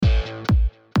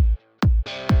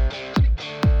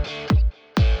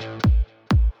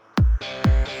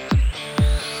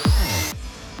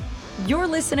You're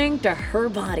listening to Her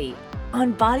Body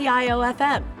on Body IO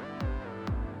FM,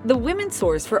 the women's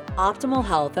source for optimal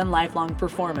health and lifelong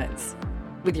performance,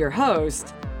 with your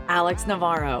host, Alex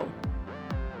Navarro.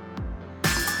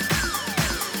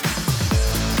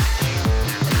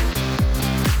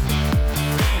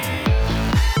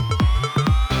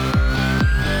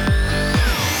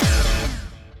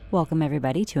 Welcome,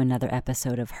 everybody, to another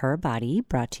episode of Her Body,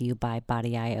 brought to you by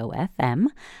Body IO FM.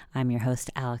 I'm your host,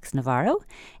 Alex Navarro,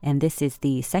 and this is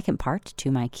the second part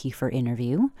to my Kiefer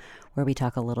interview, where we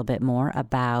talk a little bit more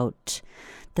about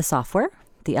the software,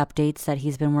 the updates that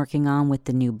he's been working on with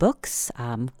the new books,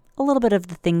 a little bit of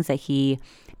the things that he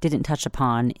didn't touch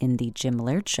upon in the Jim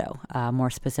Laird show, more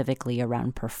specifically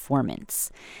around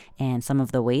performance, and some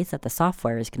of the ways that the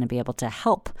software is going to be able to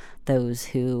help those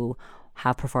who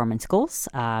have performance goals,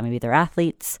 maybe they're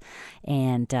athletes,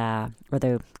 and or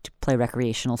they play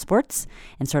recreational sports,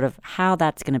 and sort of how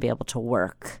that's going to be able to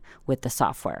work with the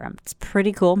software. It's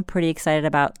pretty cool. I'm pretty excited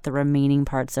about the remaining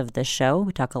parts of this show.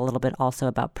 We talk a little bit also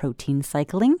about protein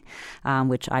cycling,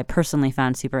 which I personally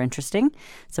found super interesting.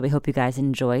 So we hope you guys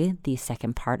enjoy the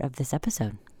second part of this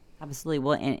episode. Absolutely.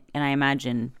 Well, and I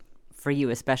imagine for you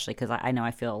especially, because I know I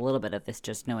feel a little bit of this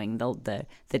just knowing the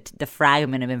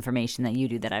fragment of information that you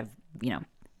do that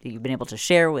that you've been able to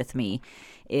share with me,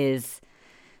 is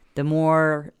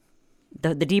the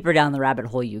deeper down the rabbit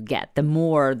hole you get, the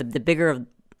more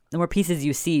pieces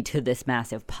you see to this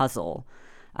massive puzzle,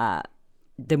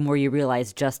 the more you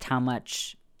realize just how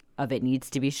much of it needs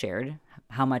to be shared,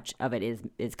 how much of it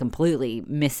is completely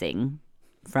missing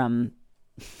from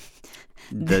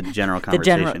the general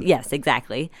conversation. Yes,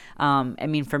 exactly. I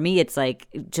mean, for me, it's like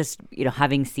just,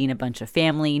 having seen a bunch of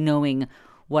family, knowing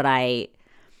what I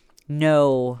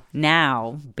know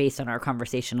now based on our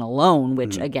conversation alone,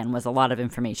 which again was a lot of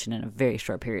information in a very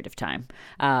short period of time.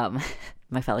 I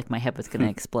felt like my head was going to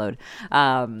explode.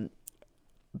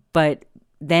 But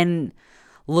then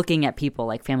looking at people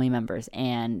like family members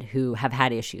and who have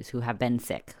had issues, who have been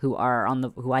sick, who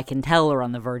I can tell are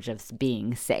on the verge of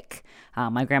being sick.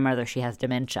 My grandmother, she has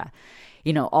dementia.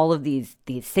 All of these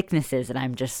sicknesses, and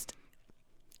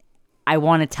I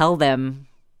want to tell them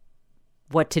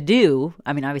what to do.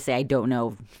 I mean, obviously I don't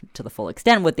know to the full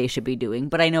extent what they should be doing,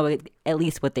 but I know at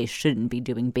least what they shouldn't be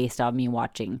doing based on me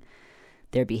watching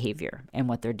their behavior and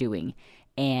what they're doing.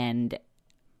 And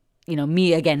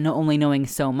me, again, not only knowing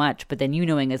so much, but then you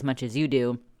knowing as much as you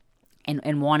do,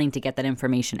 and wanting to get that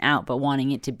information out, but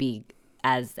wanting it to be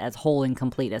as whole and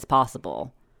complete as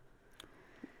possible.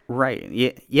 Right.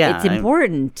 Yeah. It's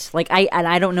important.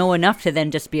 I don't know enough to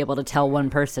then just be able to tell one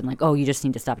person, like, oh, you just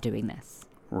need to stop doing this.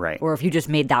 Right. Or if you just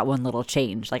made that one little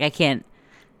change. I can't.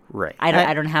 Right.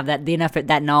 I don't have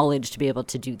that knowledge to be able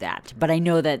to do that. But I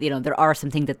know that, there are some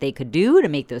things that they could do to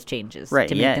make those changes,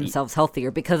 to make themselves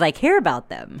healthier, because I care about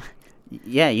them.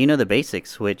 Yeah, the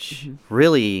basics, which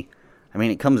really,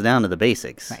 it comes down to the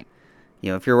basics. Right.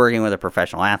 If you're working with a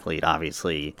professional athlete,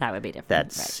 obviously, that would be different.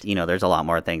 That's, right. There's a lot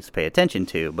more things to pay attention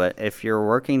to. But if you're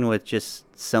working with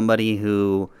just somebody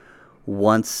who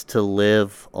wants to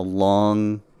live a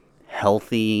long,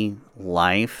 healthy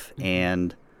life,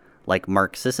 and like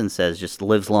Mark Sisson says, just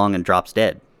lives long and drops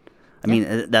dead. I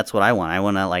mean, that's what I want. I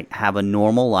want to have a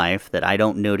normal life that I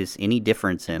don't notice any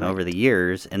difference in over the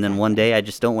years, and then one day I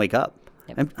just don't wake up.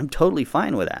 Yep. I'm totally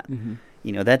fine with that.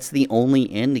 That's the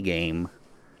only end game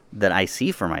that I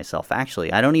see for myself.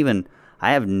 Actually, I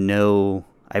have no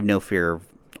fear of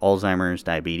Alzheimer's,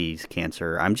 diabetes,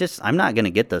 cancer. I'm not going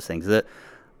to get those things.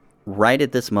 Right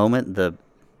at this moment, the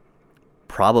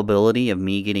probability of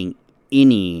me getting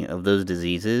any of those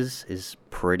diseases is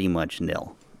pretty much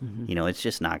nil. It's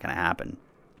just not going to happen.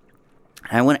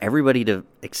 I want everybody to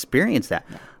experience that.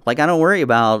 Yeah. I don't worry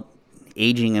about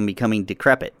aging and becoming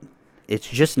decrepit. It's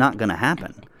just not going to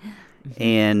happen.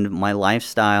 And my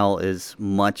lifestyle is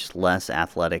much less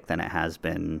athletic than it has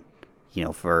been,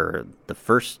 for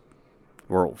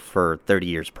for 30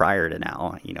 years prior to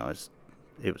now.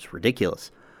 It was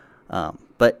ridiculous.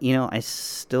 But, I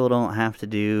still don't have to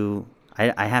do,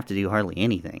 I have to do hardly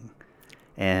anything.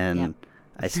 And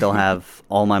I still have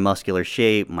all my muscular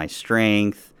shape, my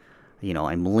strength,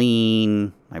 I'm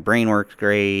lean, my brain works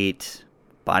great,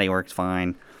 body works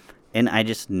fine. And I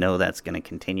just know that's going to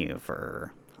continue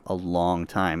for a long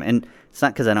time. And it's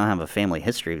not because I don't have a family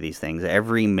history of these things.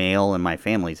 Every male in my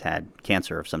family's had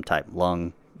cancer of some type: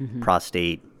 lung,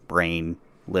 prostate, brain,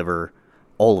 liver,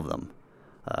 all of them.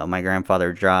 My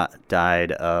grandfather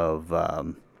died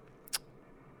of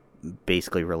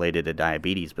basically related to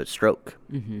diabetes, but stroke.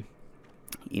 And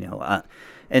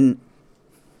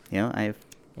I've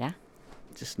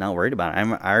just not worried about it.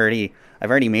 I've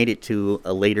already made it to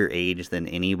a later age than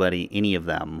any of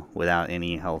them, without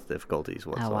any health difficulties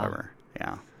whatsoever. Oh,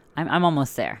 wow. Yeah. I'm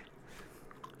almost there.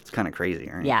 It's kind of crazy,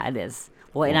 right? Yeah, it is.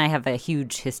 Well, and I have a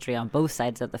huge history on both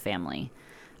sides of the family.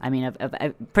 I mean, I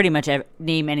pretty much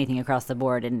name anything across the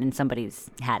board, and somebody's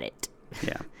had it.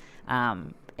 Yeah.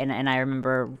 And I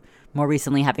remember more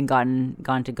recently having gone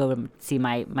to go see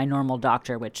my normal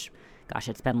doctor, which, gosh,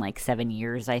 it's been like 7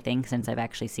 years, I think, since I've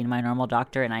actually seen my normal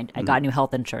doctor. And I got new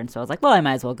health insurance, so I was like, well, I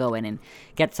might as well go in and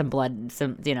get some blood,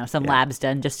 some labs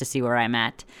done just to see where I'm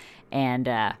at. And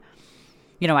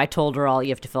I told her you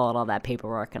have to fill out all that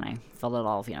paperwork, and I filled out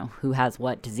all, who has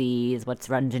what disease, what's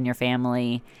runs in your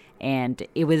family. And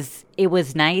it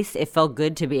was nice. It felt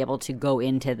good to be able to go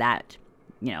into that,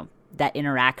 that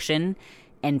interaction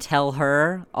and tell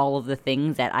her all of the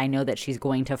things that I know that she's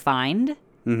going to find,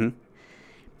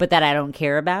 but that I don't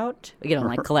care about,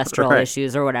 like cholesterol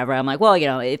issues or whatever. I'm like, well,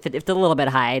 if it's a little bit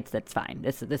high, that's fine.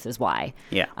 This is why.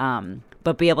 Yeah.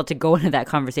 But be able to go into that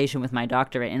conversation with my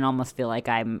doctor and almost feel like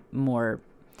I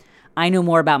know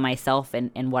more about myself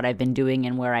and what I've been doing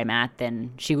and where I'm at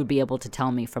than she would be able to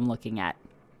tell me from looking at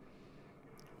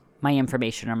my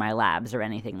information or my labs or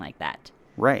anything like that.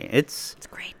 Right. It's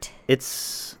great.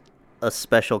 It's a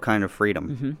special kind of freedom.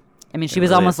 Mm-hmm. I mean, she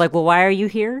was almost like, well, why are you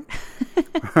here?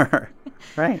 Right.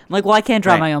 I'm like, well, I can't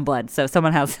draw my own blood, so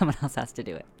someone else has to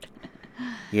do it.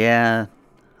 Yeah.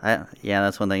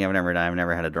 That's one thing I've never done. I've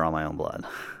never had to draw my own blood.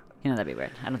 That'd be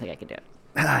weird. I don't think I could do it.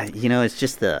 It's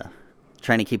just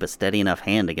trying to keep a steady enough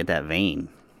hand to get that vein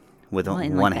with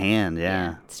one hand.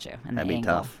 Yeah, it's true. And that'd be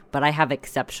angle. tough. But I have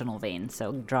exceptional veins,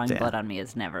 so drawing blood on me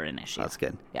is never an issue. That's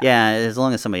good. Yeah, as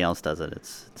long as somebody else does it,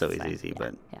 it's always fine. easy. Yeah.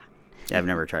 But I've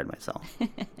never tried myself.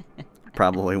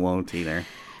 Probably won't either.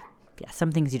 Yeah,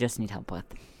 some things you just need help with.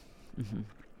 Mm-hmm.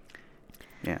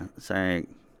 Yeah, sorry.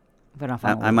 But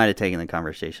I might have taken the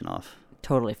conversation off.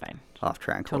 Totally fine. Off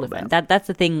track. Totally fine. That's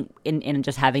the thing in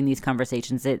just having these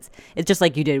conversations. It's just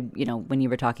like you did, when you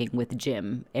were talking with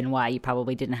Jim, and why you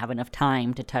probably didn't have enough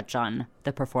time to touch on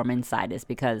the performance side is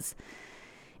because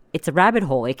it's a rabbit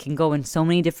hole. It can go in so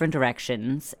many different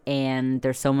directions, and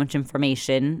there's so much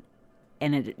information,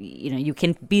 and you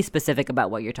can be specific about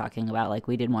what you're talking about. Like,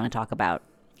 we didn't want to talk about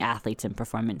athletes and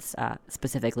performance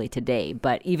specifically today,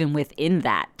 but even within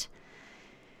that,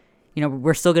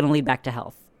 we're still going to lead back to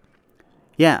health.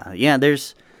 Yeah.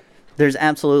 There's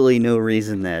absolutely no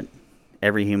reason that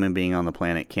every human being on the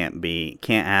planet can't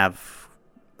have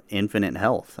infinite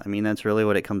health. I mean, that's really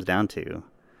what it comes down to,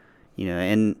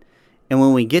 And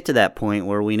when we get to that point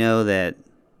where we know that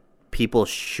people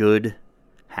should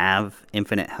have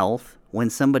infinite health, when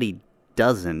somebody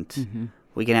doesn't,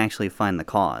 we can actually find the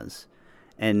cause.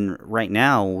 And right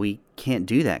now, we can't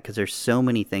do that because there's so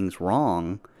many things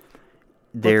wrong.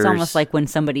 It's almost like when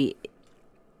somebody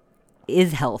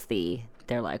is healthy,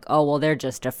 they're like, oh, well, they're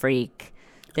just a freak.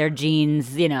 Their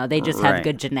genes, they just have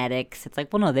good genetics. It's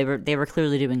like, well, no, they were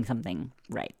clearly doing something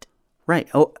right. Right.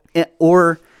 Oh,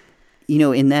 or,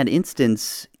 in that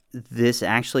instance, this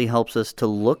actually helps us to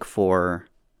look for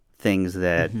things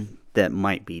that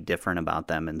might be different about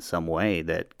them in some way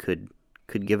that could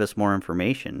give us more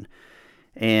information.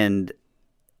 And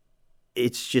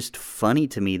it's just funny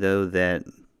to me, though, that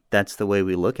that's the way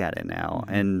we look at it now.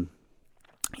 And,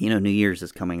 New Year's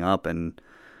is coming up, and,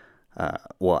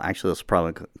 actually, this will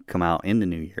probably come out in the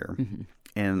new year.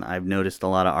 And I've noticed a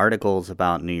lot of articles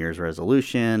about New Year's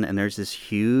resolution, and there's this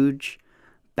huge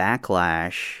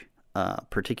backlash,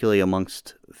 particularly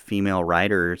amongst female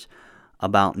writers,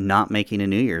 about not making a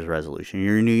New Year's resolution.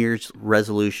 Your New Year's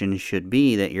resolution should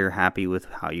be that you're happy with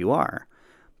how you are.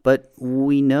 But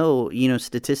we know,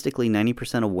 statistically,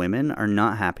 90% of women are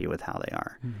not happy with how they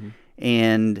are.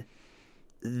 And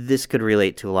this could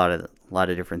relate to a lot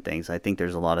of different things. I think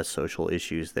there's a lot of social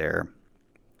issues there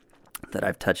that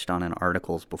I've touched on in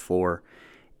articles before.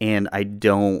 And I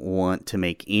don't want to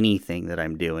make anything that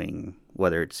I'm doing,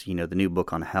 whether it's, the new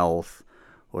book on health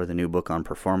or the new book on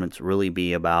performance, really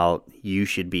be about you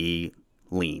should be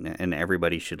lean and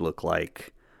everybody should look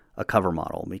like a cover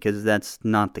model, because that's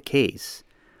not the case.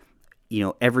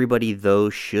 Everybody, though,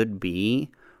 should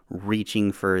be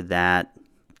reaching for that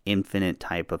infinite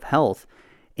type of health.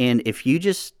 And if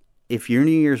your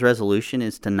New Year's resolution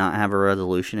is to not have a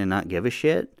resolution and not give a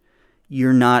shit,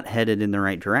 you're not headed in the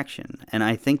right direction. And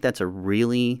I think that's a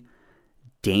really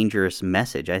dangerous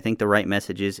message. I think the right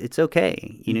message is it's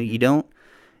okay. You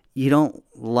don't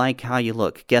like how you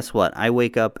look. Guess what? I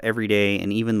wake up every day,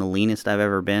 and even the leanest I've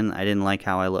ever been, I didn't like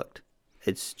how I looked.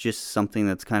 It's just something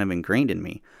that's kind of ingrained in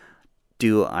me.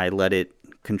 Do I let it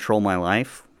control my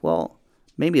life? Well,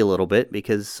 Maybe a little bit,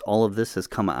 because all of this has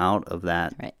come out of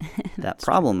that Right. that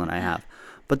problem that I have.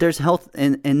 But there's health,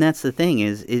 and that's the thing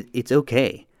is it's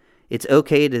okay. It's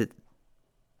okay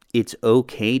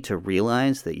to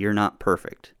realize that you're not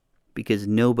perfect, because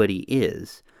nobody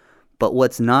is. But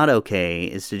what's not okay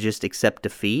is to just accept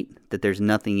defeat, that there's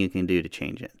nothing you can do to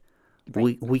change it.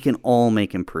 Right. We can all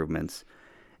make improvements.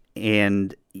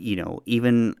 And,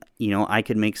 even, I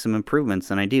could make some improvements,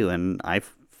 and I do. And I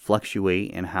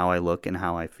fluctuate in how I look and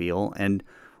how I feel. And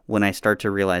when I start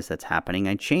to realize that's happening,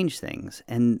 I change things.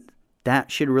 And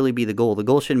that should really be the goal. The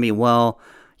goal shouldn't be, well,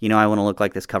 I want to look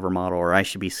like this cover model, or I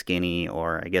should be skinny,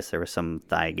 or I guess there was some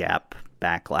thigh gap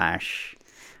backlash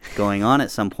going on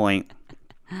at some point.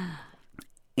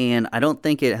 And I don't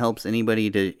think it helps anybody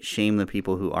to shame the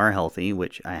people who are healthy,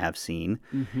 which I have seen.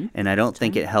 Mm-hmm. And I don't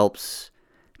think it helps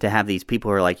to have these people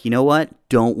who are like, you know what?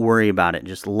 Don't worry about it.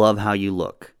 Just love how you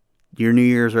look. Your New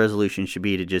Year's resolution should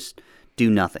be to just do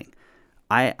nothing.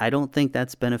 I don't think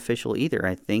that's beneficial either.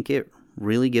 I think it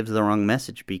really gives the wrong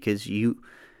message, because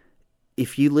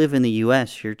if you live in the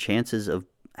U.S., your chances of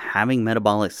having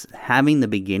the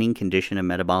beginning condition of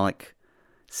metabolic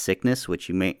sickness, which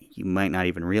you might not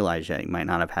even realize yet. You might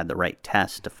not have had the right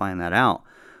test to find that out.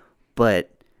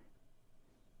 But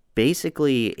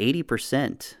basically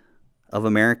 80% of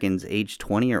Americans aged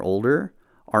 20 or older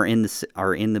are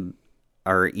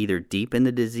either deep in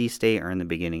the disease state or in the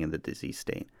beginning of the disease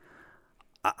state.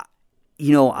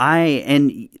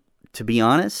 And to be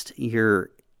honest,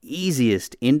 your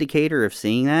easiest indicator of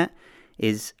seeing that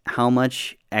is how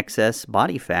much excess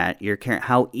body fat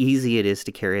how easy it is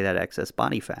to carry that excess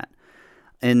body fat.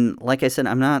 And like I said,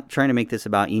 I'm not trying to make this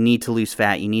about you need to lose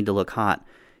fat, you need to look hot.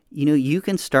 You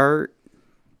can start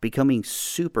becoming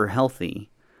super healthy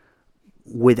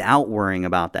without worrying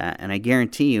about that. And I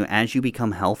guarantee you, as you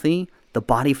become healthy, the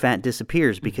body fat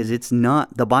disappears, because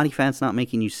the body fat's not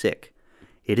making you sick.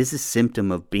 It is a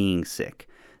symptom of being sick.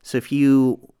 So if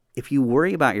you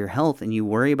worry about your health and you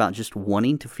worry about just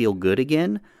wanting to feel good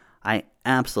again, I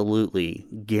absolutely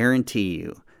guarantee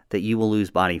you that you will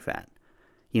lose body fat.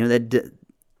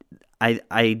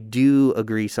 I do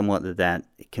agree somewhat that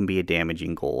can be a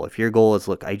damaging goal. If your goal is,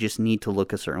 look, I just need to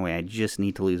look a certain way, I just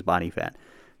need to lose body fat,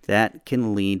 that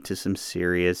can lead to some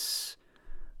serious,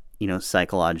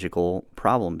 psychological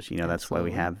problems. That's why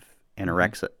we have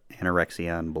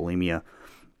anorexia and bulimia.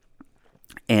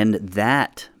 And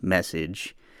that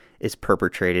message is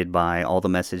perpetrated by all the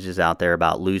messages out there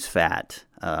about lose fat.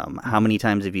 How many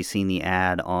times have you seen the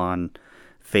ad on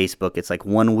Facebook? It's like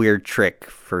one weird trick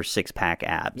for 6-pack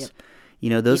abs.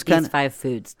 Yep. Those kind of 5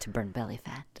 foods to burn belly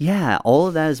fat. Yeah, all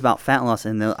of that is about fat loss,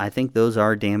 and I think those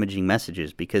are damaging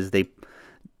messages, because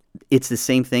it's the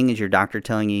same thing as your doctor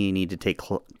telling you need to take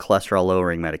cholesterol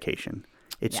lowering medication.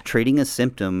 It's treating a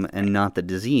symptom and not the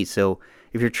disease. So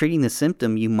if you're treating the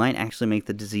symptom, you might actually make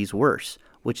the disease worse,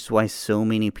 which is why so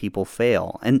many people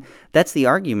fail. And that's the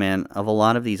argument of a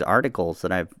lot of these articles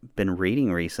that I've been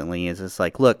reading recently, is it's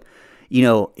like, look,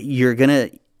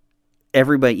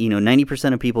 everybody,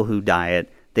 90% of people who diet,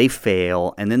 they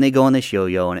fail, and then they go on this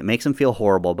yo-yo, and it makes them feel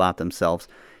horrible about themselves.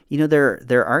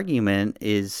 Their argument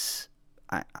is,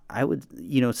 I would,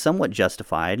 somewhat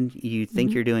justified. You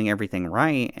think you're doing everything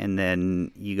right, and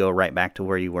then you go right back to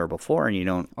where you were before, and you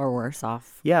don't. Or worse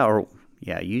off. Yeah,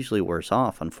 usually worse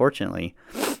off, unfortunately.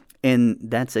 And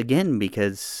that's, again,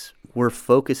 because we're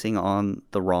focusing on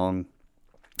the wrong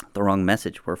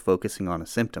message. We're focusing on a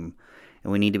symptom,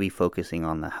 and we need to be focusing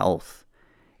on the health.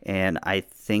 And I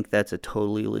think that's a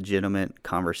totally legitimate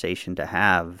conversation to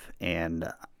have. And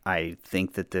I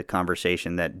think that the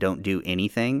conversation that don't do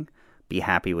anything, be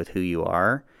happy with who you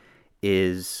are,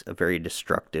 is a very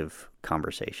destructive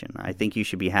conversation. I think you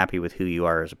should be happy with who you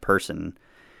are as a person.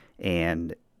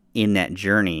 And in that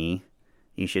journey,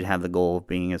 you should have the goal of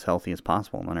being as healthy as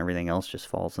possible, and then everything else just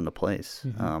falls into place.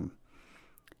 Mm-hmm.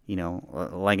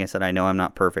 Like I said, I know I'm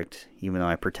not perfect, even though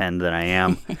I pretend that I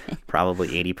am probably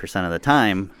 80% of the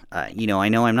time. I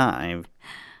know I'm not.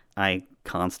 I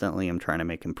constantly am trying to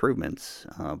make improvements,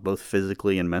 both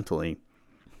physically and mentally,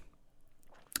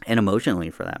 and emotionally,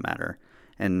 for that matter.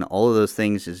 And all of those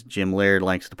things, as Jim Laird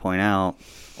likes to point out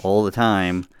all the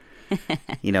time,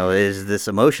 is this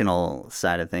emotional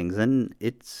side of things. And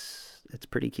it's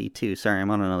pretty key too. Sorry,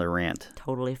 I'm on another rant.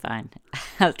 Totally fine.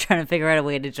 I was trying to figure out a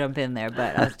way to jump in there,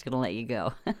 but I was just going to let you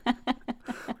go.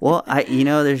 Well,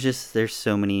 there's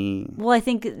so many. Well, I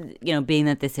think, being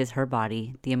that this is her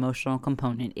body, the emotional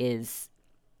component is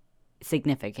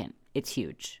significant. It's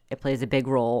huge. It plays a big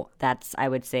role. That's, I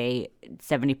would say,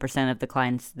 70% of the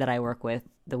clients that I work with,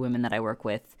 the women that I work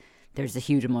with, there's a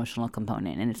huge emotional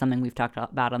component. And it's something we've talked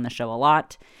about on the show a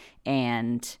lot.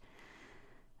 And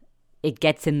it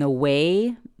gets in the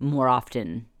way more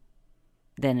often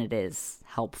than it is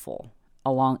helpful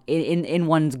along in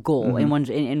one's goal,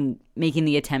 in making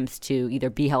the attempts to either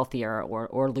be healthier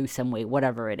or lose some weight,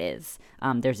 whatever it is.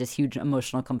 There's this huge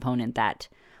emotional component that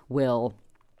will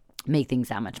make things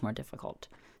that much more difficult.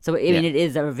 So I mean, it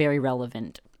is a very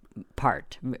relevant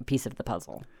piece of the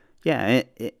puzzle. Yeah,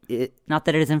 it not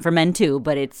that it isn't for men too,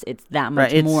 but it's that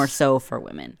much more so for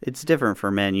women. It's different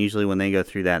for men. Usually when they go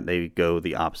through that, they go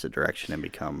the opposite direction and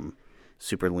become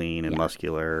super lean and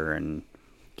muscular and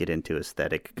get into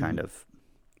aesthetic kind of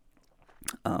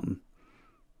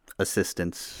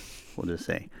assistance, we'll just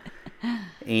say.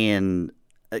 And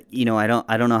you know, I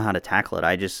don't know how to tackle it.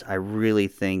 I really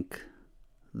think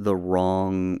the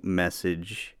wrong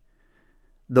message.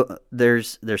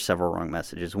 There's several wrong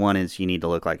messages. One is you need to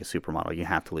look like a supermodel. You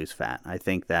have to lose fat. I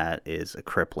think that is a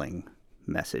crippling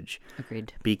message.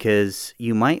 Agreed. Because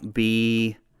you might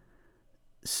be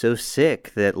so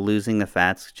sick that losing the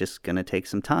fat's just going to take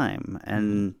some time.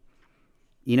 And,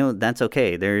 you know, that's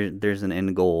okay. There's an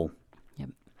end goal. Yep.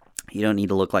 You don't need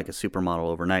to look like a supermodel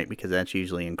overnight because that's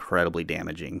usually incredibly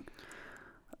damaging.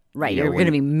 Right, you're going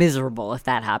to be miserable if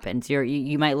that happens.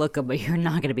 You might look good, but you're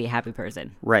not going to be a happy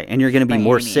person. Right, and you're going to be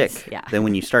more sick Yeah. than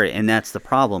when you started. And that's the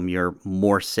problem. You're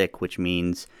more sick, which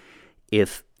means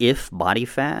if body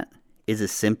fat is a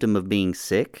symptom of being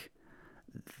sick,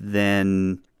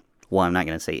 then, well, I'm not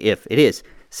going to say if. It is.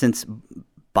 Since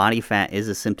body fat is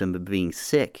a symptom of being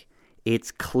sick,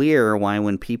 it's clear why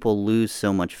when people lose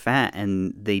so much fat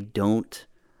and they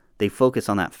focus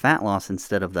on that fat loss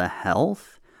instead of the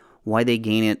health, why they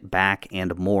gain it back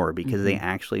and more, because they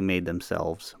actually made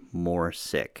themselves more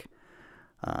sick.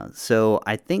 So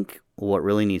I think what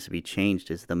really needs to be changed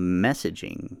is the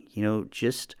messaging. You know,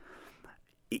 just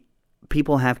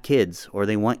people have kids or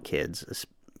they want kids,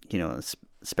 you know,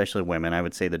 especially women. I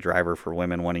would say the driver for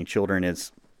women wanting children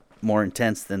is more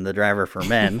intense than the driver for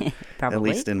men, at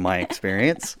least in my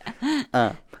experience.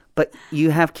 But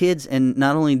you have kids, and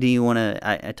not only do you want to,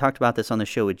 I talked about this on the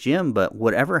show with Jim, but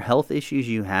whatever health issues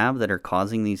you have that are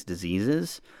causing these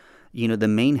diseases, you know, the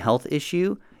main health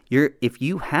issue, if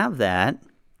you have that,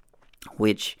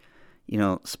 which, you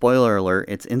know, spoiler alert,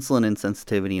 it's insulin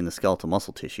insensitivity in the skeletal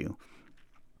muscle tissue.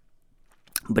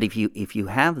 But if you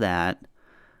have that,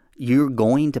 you're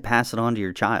going to pass it on to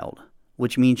your child,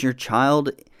 which means your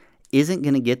child isn't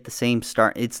going to get the same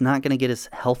start. It's not going to get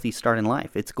a healthy start in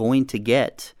life. It's going to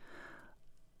get...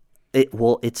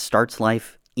 It starts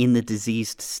life in the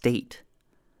diseased state.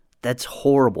 That's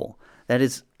horrible.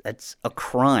 That's a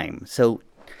crime. So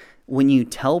when you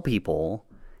tell people,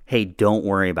 hey, don't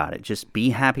worry about it, just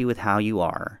be happy with how you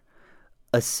are,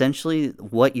 essentially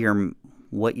what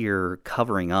you're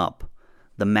covering up,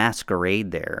 the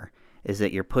masquerade there, is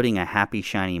that you're putting a happy,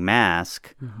 shiny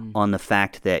mask on the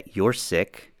fact that you're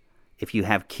sick. If you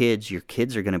have kids, your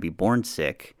kids are going to be born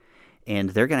sick,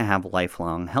 and they're going to have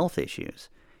lifelong health issues.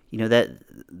 You know,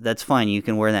 that's fine. You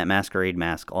can wear that masquerade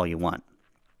mask all you want.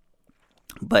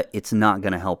 But it's not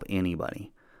going to help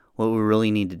anybody. What we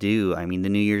really need to do, I mean, the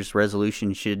New Year's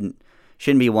resolution shouldn't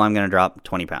be, well, I'm going to drop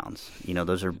 20 pounds. You know,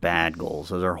 those are bad goals.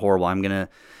 Those are horrible. I'm going to,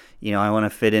 you know, I want to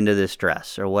fit into this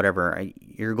dress or whatever.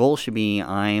 Your goal should be,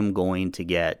 I'm going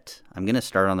to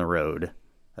start on the road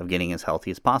of getting as healthy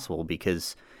as possible,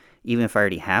 because even if I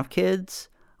already have kids,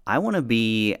 I want to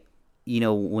be... You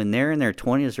know, when they're in their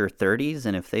 20s or 30s,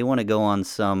 and if they want to go on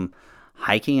some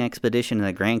hiking expedition in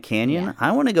the Grand Canyon,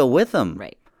 I want to go with them.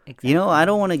 Right. Exactly. You know, I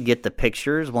don't want to get the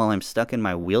pictures while I'm stuck in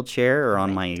my wheelchair or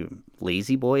on my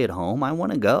lazy boy at home. I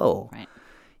want to go. Right.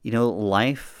 You know,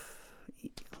 life's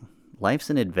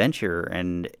an adventure,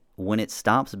 and when it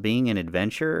stops being an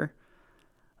adventure,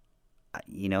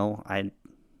 you know,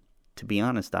 to be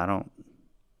honest, I don't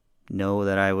know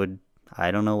what I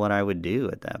would do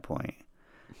at that point.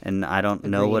 And I don't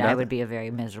know what I would be a very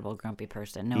miserable, grumpy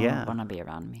person. No one would want to be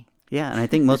around me. Yeah, and I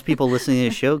think most people listening to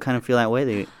the show kind of feel that way.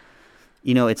 They,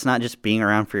 you know, it's not just being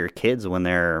around for your kids when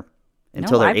they're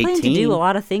until they're 18. I plan to do a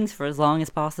lot of things for as long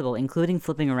as possible, including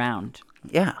flipping around.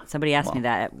 Yeah. Somebody asked me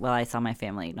that while I saw my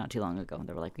family not too long ago.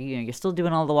 They were like, you know, you're still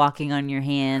doing all the walking on your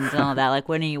hands and all that. Like,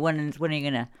 how long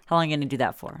are you gonna do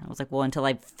that for? I was like, well, until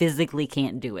I physically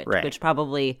can't do it, which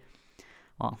probably.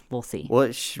 Well, we'll see.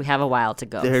 We have a while to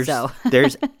go. There's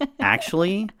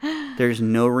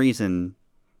no reason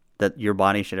that your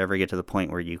body should ever get to the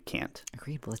point where you can't.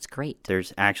 Agreed. Well, it's great.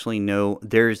 There's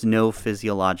no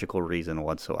physiological reason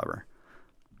whatsoever.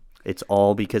 It's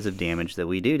all because of damage that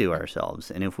we do to ourselves.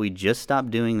 And if we just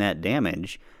stop doing that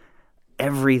damage,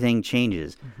 everything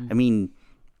changes. I mean,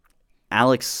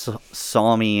 Alex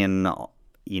saw me in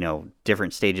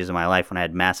different stages of my life when I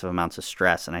had massive amounts of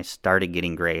stress and I started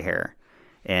getting gray hair.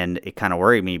 And it kind of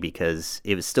worried me because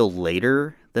it was still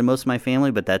later than most of my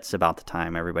family, but that's about the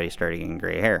time everybody started getting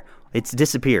gray hair. It's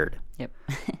disappeared. Yep.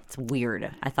 It's weird.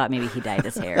 I thought maybe he dyed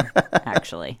his hair,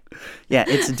 actually. Yeah,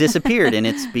 it's disappeared, and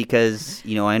it's because,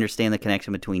 I understand the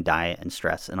connection between diet and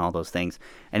stress and all those things.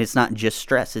 And it's not just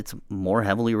stress. It's more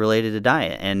heavily related to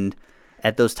diet. And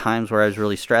at those times where I was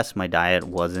really stressed, my diet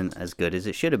wasn't as good as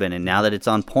it should have been. And now that it's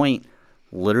on point,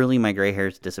 literally my gray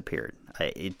hair's disappeared.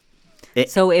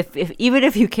 So if even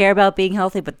if you care about being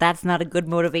healthy, but that's not a good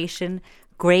motivation,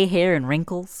 gray hair and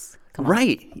wrinkles. Come on.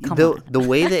 Right.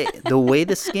 The way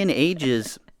the skin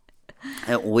ages,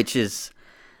 which is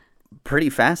pretty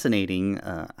fascinating,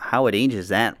 how it ages,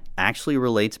 that actually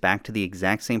relates back to the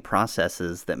exact same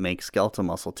processes that make skeletal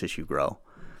muscle tissue grow.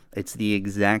 It's the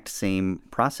exact same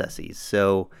processes.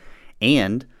 So,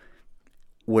 and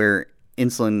where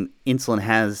insulin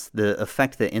has the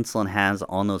effect that insulin has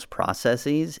on those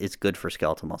processes, it's good for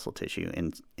skeletal muscle tissue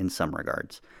in some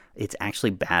regards. It's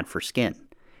actually bad for skin.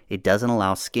 It doesn't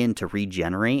allow skin to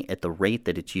regenerate at the rate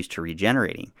that it's used to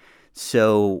regenerating.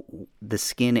 So the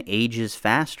skin ages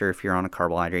faster if you're on a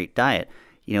carbohydrate diet.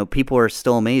 People are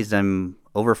still amazed. I'm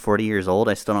over 40 years old.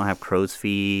 I still don't have crow's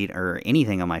feet or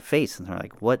anything on my face. And they're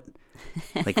like, what?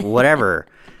 Like, whatever.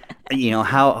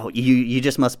 How you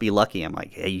just must be lucky. I'm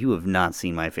like, hey, you have not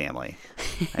seen my family.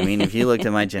 I mean, if you looked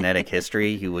at my genetic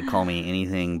history, you would call me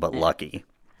anything but lucky.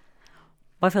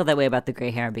 Well, I feel that way about the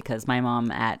gray hair because my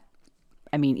mom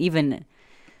even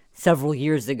several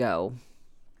years ago,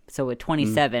 so at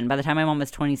 27, by the time my mom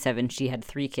was 27, she had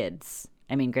 3 kids.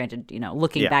 I mean, granted,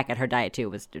 looking back at her diet too,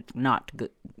 was not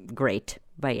great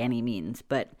by any means.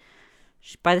 But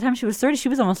by the time she was 30, she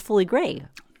was almost fully gray.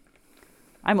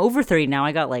 I'm over 30 now.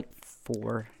 I got like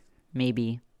 4,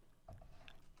 maybe.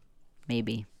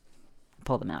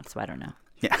 Pull them out, so I don't know.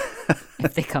 Yeah.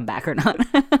 If they come back or not.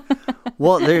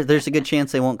 Well, there's a good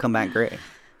chance they won't come back gray.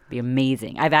 Be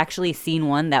amazing. I've actually seen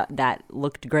one that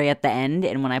looked gray at the end,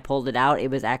 and when I pulled it out, it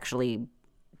was actually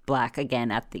black again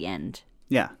at the end.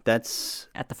 Yeah, that's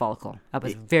at the follicle. I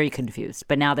was very confused,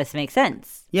 but now this makes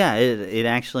sense. Yeah, it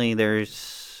actually,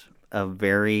 there's a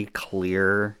very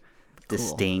clear,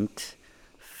 distinct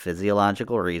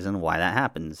physiological reason why that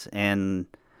happens. And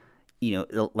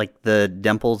like the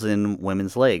dimples in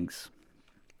women's legs,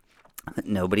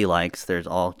 nobody likes. There's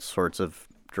all sorts of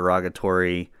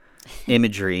derogatory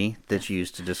imagery that's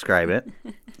used to describe it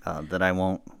that I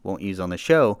won't use on the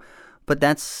show, but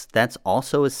that's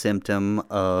also a symptom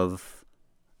of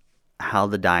how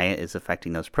the diet is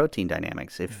affecting those protein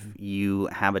dynamics. If you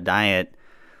have a diet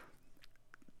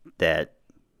that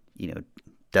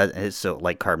does so,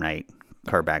 like carb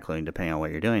backloading, depending on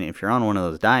what you're doing, if you're on one of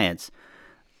those diets,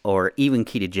 or even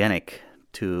ketogenic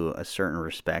to a certain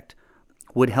respect,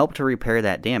 would help to repair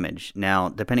that damage. Now,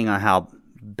 depending on how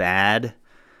bad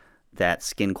that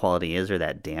skin quality is or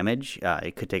that damage,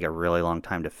 it could take a really long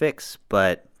time to fix.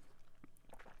 But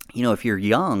if you're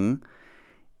young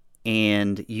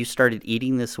and you started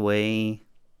eating this way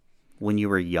when you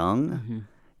were young,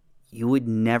 you would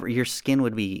never, your skin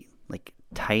would be like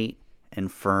tight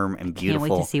and firm and beautiful.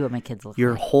 Can't wait to see what my kids look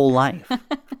your like. whole life.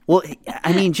 Well,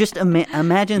 I mean, just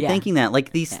imagine thinking that,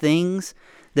 like these things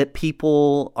that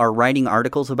people are writing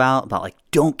articles about like,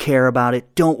 don't care about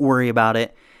it, don't worry about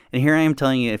it. And here I am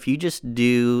telling you, if you just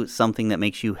do something that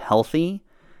makes you healthy,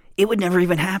 it would never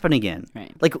even happen again.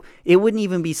 Right. Like, it wouldn't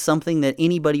even be something that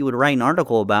anybody would write an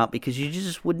article about because you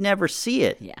just would never see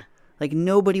it. Yeah. Like,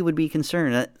 nobody would be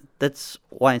concerned. That's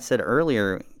why I said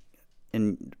earlier,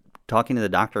 and talking to the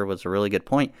doctor was a really good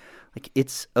point. Like,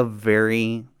 it's a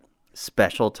very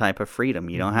special type of freedom.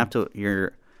 You don't have to,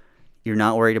 you're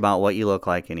not worried about what you look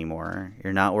like anymore.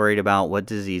 You're not worried about what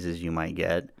diseases you might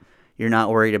get. You're not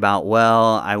worried about,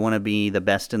 well, I want to be the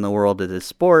best in the world at this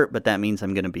sport, but that means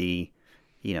I'm going to be,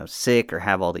 sick or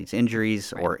have all these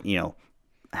injuries, or,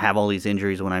 have all these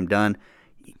injuries when I'm done.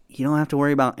 You don't have to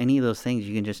worry about any of those things.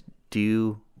 You can just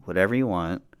do whatever you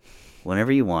want,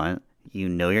 whenever you want. You're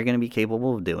going to be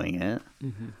capable of doing it.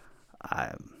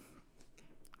 I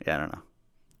don't know.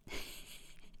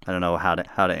 I don't know how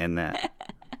to end that.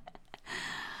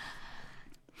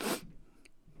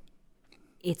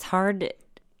 It's hard.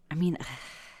 I mean,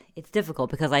 it's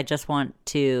difficult because I just want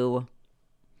to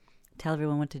tell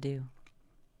everyone what to do.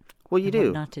 Well, you do.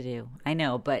 What not to do. I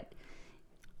know, but,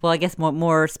 well, I guess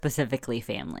more specifically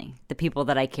family. The people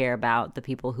that I care about, the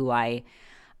people who I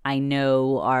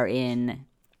know are in,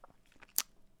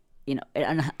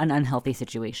 an unhealthy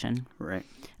situation. Right.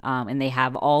 And they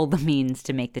have all the means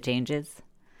to make the changes.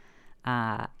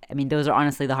 I mean, those are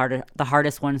honestly the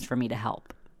hardest ones for me to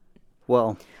help.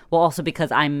 Well, also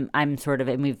because I'm sort of,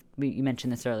 and you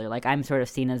mentioned this earlier, like I'm sort of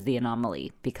seen as the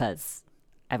anomaly because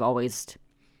I've always,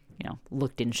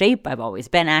 looked in shape. I've always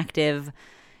been active,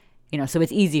 so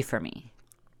it's easy for me.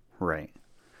 Right.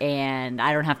 And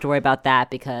I don't have to worry about that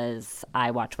because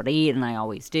I watch what I eat and I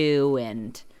always do.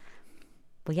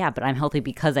 But I'm healthy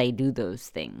because I do those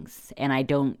things. And I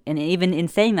don't, and even in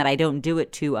saying that, I don't do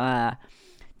it to an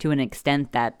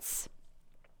extent that's,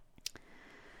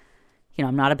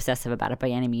 I'm not obsessive about it by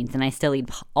any means. And I still eat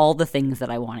all the things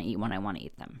that I want to eat when I want to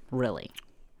eat them, really,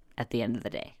 at the end of the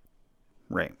day.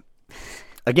 Right.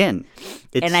 Again,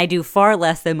 and I do far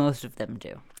less than most of them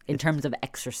do in terms of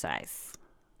exercise.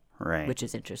 Right. Which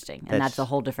is interesting. And that's a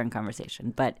whole different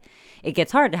conversation. But it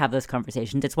gets hard to have those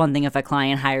conversations. It's one thing if a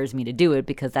client hires me to do it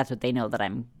because that's what they know that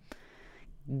I'm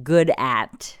good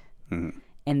at. Mm-hmm.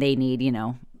 And they need,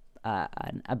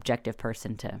 an objective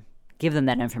person to give them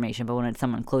that information. But when it's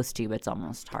someone close to you, it's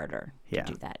almost harder to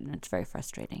do that. And it's very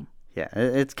frustrating. Yeah.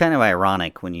 It's kind of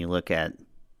ironic when you look at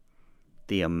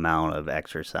the amount of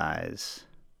exercise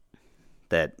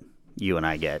that you and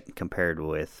I get compared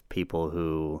with people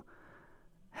who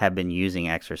have been using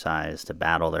exercise to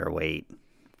battle their weight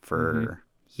for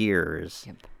years.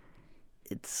 Yep.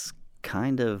 It's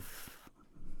kind of,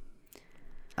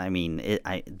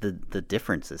 the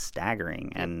difference is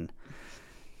staggering, and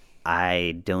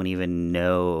I don't even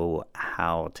know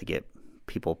how to get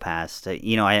people past it.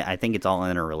 I think it's all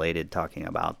interrelated, talking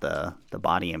about the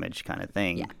body image kind of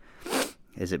thing. Yeah.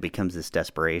 Is it becomes this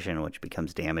desperation, which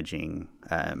becomes damaging,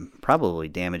 probably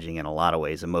damaging in a lot of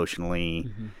ways emotionally.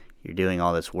 Mm-hmm. You're doing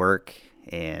all this work,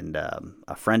 and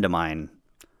a friend of mine,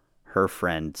 her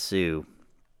friend Sue,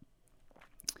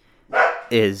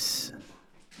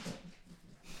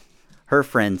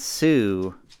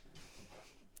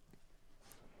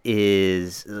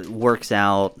 works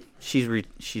out.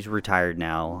 She's retired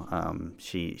now.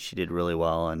 She did really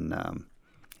well in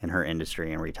her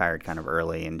industry and retired kind of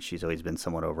early, and she's always been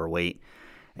somewhat overweight.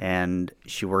 And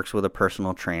she works with a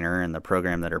personal trainer, and the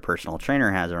program that her personal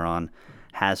trainer has her on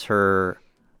has her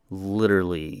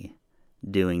literally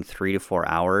doing 3 to 4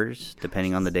 hours,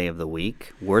 depending on the day of the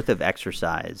week, worth of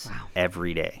exercise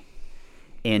every day.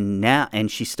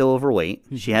 And she's still overweight.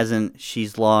 Mm-hmm.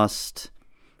 She's lost,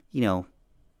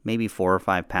 maybe 4 or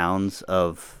 5 pounds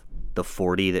of the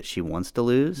 40 that she wants to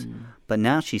lose. Mm. But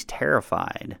now she's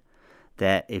terrified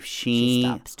that if she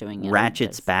stops doing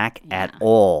ratchets back at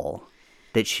all,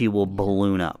 that she will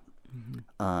balloon up.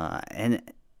 Mm-hmm.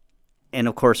 And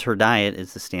of course, her diet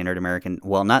is the standard American,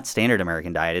 well, not standard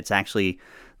American diet. It's actually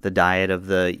the diet of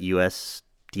the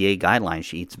USDA guidelines.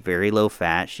 She eats very low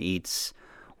fat. She eats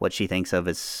what she thinks of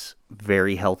as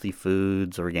very healthy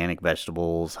foods, organic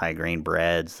vegetables, high grain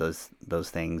breads, those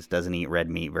things. Doesn't eat red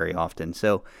meat very often.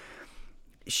 So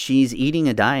she's eating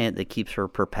a diet that keeps her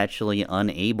perpetually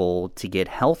unable to get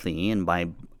healthy. And by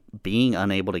being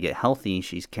unable to get healthy,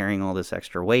 she's carrying all this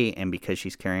extra weight. And because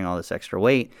she's carrying all this extra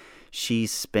weight,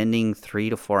 she's spending 3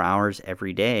 to 4 hours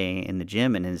every day in the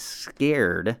gym and is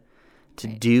scared to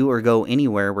do or go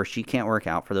anywhere where she can't work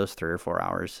out for those 3 or 4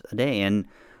 hours a day. And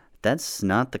that's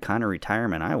not the kind of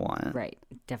retirement I want. Right.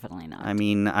 Definitely not.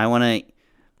 I want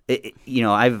to,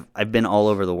 I've been all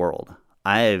over the world.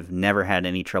 I've never had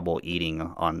any trouble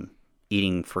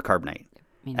eating for carbonate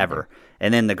ever.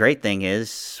 And then the great thing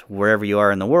is, wherever you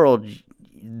are in the world,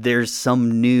 there's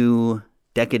some new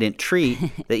decadent treat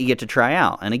that you get to try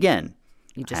out. And again,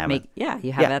 you just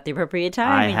you have it at the appropriate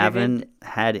time. I haven't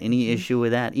had any issue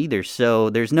with that either. So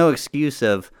there's no excuse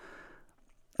of,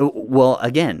 well,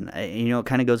 again, it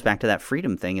kind of goes back to that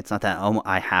freedom thing. It's not that,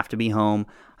 I have to be home.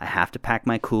 I have to pack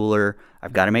my cooler.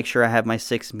 I've got to make sure I have my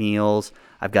 6 meals.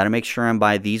 I've got to make sure I'm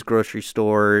by these grocery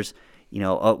stores.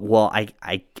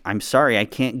 I'm sorry, I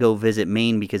can't go visit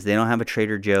Maine because they don't have a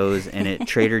Trader Joe's, and at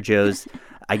Trader Joe's,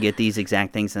 I get these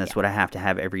exact things, and that's what I have to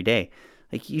have every day.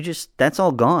 That's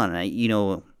all gone.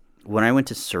 When I went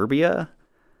to Serbia,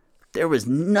 there was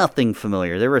nothing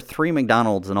familiar. There were 3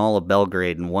 McDonald's in all of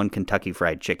Belgrade and 1 Kentucky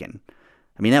Fried Chicken.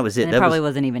 That was it. And it probably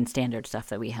wasn't even standard stuff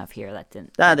that we have here. That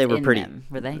didn't. They were pretty.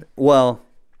 Were they? Well,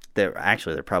 they're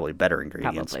probably better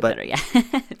ingredients. Probably better, yeah.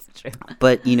 It's true.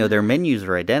 But their menus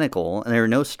are identical, and there were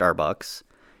no Starbucks.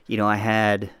 I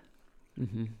had.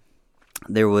 Mm-hmm.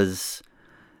 There was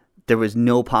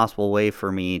no possible way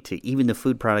for me to. Even the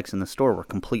food products in the store were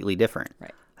completely different.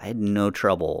 Right. I had no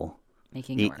trouble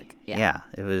making it work. Yeah,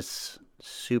 it was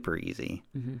super easy.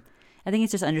 Mm-hmm. I think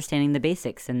it's just understanding the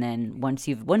basics, and then once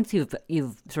you've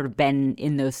sort of been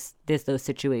in those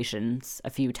situations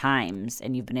a few times,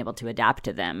 and you've been able to adapt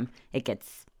to them, it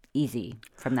gets easy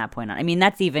from that point on.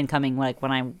 That's even coming like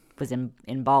when I was in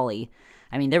Bali.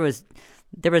 I mean, there was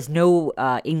no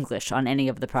English on any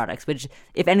of the products, which,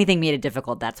 if anything, made it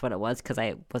difficult. That's what it was, because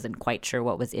I wasn't quite sure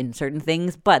what was in certain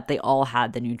things, but they all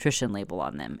had the nutrition label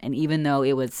on them. And even though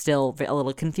it was still a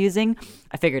little confusing,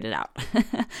 I figured it out.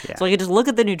 Yeah. So I could just look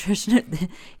at the nutrition,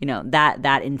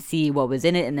 that and see what was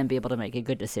in it, and then be able to make a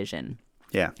good decision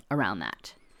around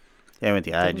that. Yeah,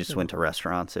 I just went to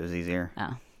restaurants. It was easier.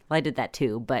 Oh, well, I did that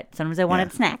too, but sometimes I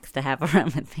wanted snacks to have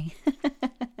around with me.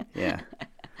 Yeah.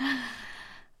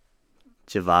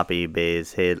 Javapi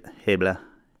bez hebla.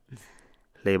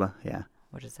 Leba, yeah.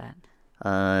 What is that?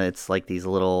 It's like these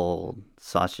little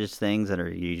sausage things that are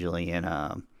usually in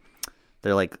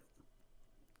they're like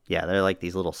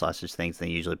these little sausage things. They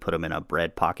usually put them in a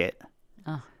bread pocket.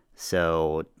 Oh.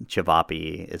 So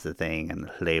Javapi is the thing, and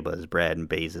Leba is bread, and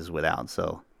bez is without.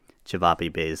 So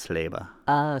Javapi bez Leba.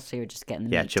 Oh, so you're just getting the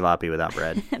meat. Javapi without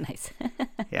bread. Nice.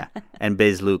 Yeah, and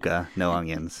bez Luca, no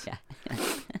onions. Yeah.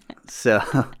 So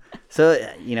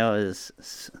it's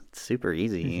super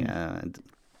easy.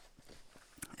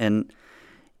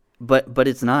 But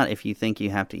it's not. If you think you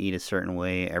have to eat a certain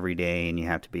way every day and you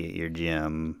have to be at your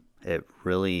gym, it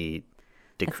really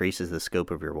decreases the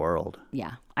scope of your world.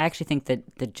 Yeah. I actually think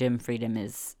that the gym freedom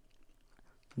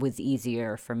was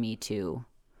easier for me to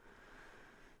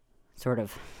sort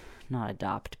of not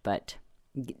adopt, but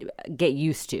get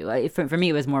used to. For me,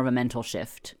 it was more of a mental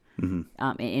shift.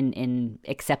 In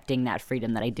accepting that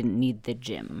freedom, that I didn't need the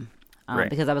gym. Right.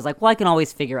 Because I was like, well, I can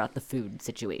always figure out the food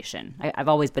situation. I've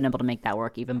always been able to make that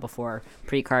work, even before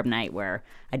pre-carb night, where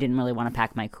I didn't really want to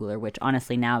pack my cooler, which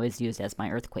honestly now is used as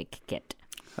my earthquake kit.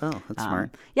 Oh, that's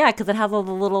smart. Yeah, because it has all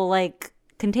the little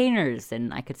containers,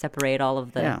 and I could separate all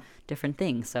of the different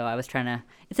things. So I was trying to.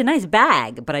 It's a nice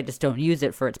bag, but I just don't use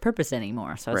it for its purpose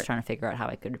anymore. So I was trying to figure out how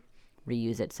I could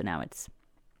reuse it. So now it's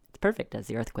perfect as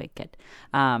the earthquake kit.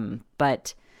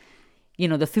 But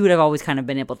the food I've always kind of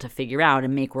been able to figure out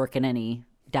and make work in any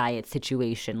diet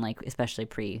situation, like especially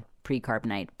pre-carb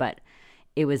night. But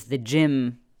it was the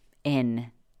gym and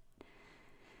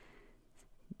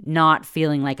not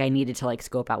feeling like I needed to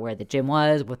scope out where the gym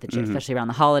was, what the gym, especially around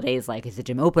the holidays, is the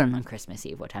gym open on Christmas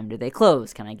Eve? What time do they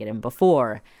close? Can I get in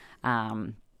before?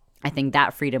 I think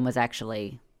that freedom was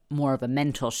actually more of a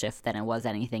mental shift than it was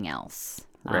anything else.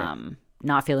 Right.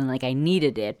 Not feeling like I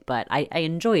needed it, but I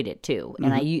enjoyed it too.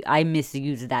 And I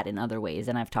misused that in other ways.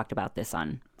 And I've talked about this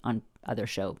on other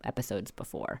show episodes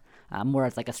before, more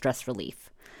as a stress relief.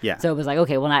 Yeah. So it was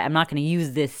okay, well, I'm not going to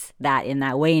use that in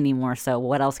that way anymore. So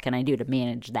what else can I do to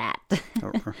manage that?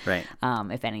 Right.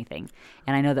 If anything.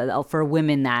 And I know that for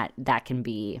women that can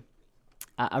be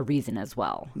a reason as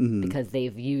well, because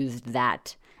they've used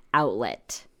that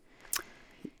outlet.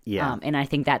 Yeah. And I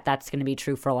think that's going to be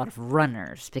true for a lot of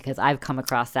runners, because I've come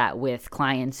across that with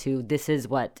clients who this is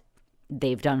what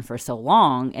they've done for so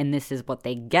long, and this is what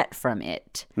they get from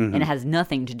it. And it has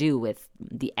nothing to do with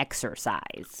the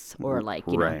exercise or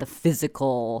the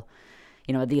physical,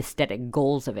 the aesthetic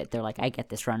goals of it. They're like, I get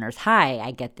this runner's high,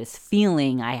 I get this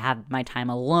feeling, I have my time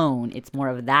alone. It's more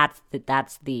of that's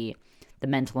the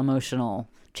mental, emotional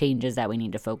changes that we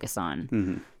need to focus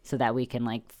on, so that we can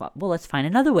let's find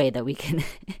another way that we can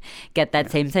get that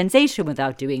same sensation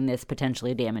without doing this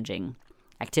potentially damaging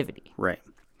activity. Right.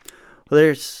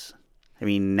 Well,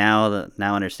 now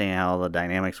understanding how the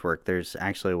dynamics work, there's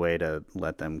actually a way to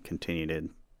let them continue to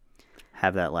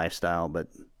have that lifestyle, but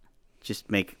just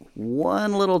make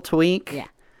one little tweak. Yeah.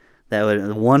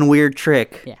 One weird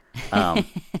trick. Yeah.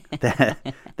 that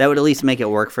would at least make it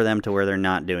work for them to where they're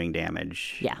not doing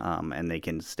damage. Yeah. And they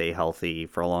can stay healthy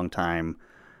for a long time.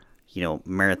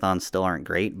 Marathons still aren't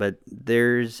great, but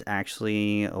there's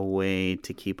actually a way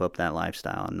to keep up that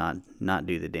lifestyle and not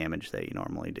do the damage that you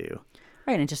normally do.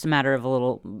 Right, and it's just a matter of a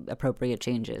little appropriate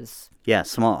changes. Yeah,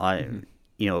 small.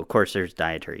 Of course, there's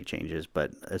dietary changes,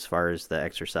 but as far as the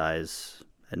exercise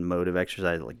and mode of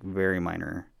exercise, very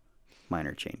minor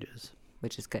changes.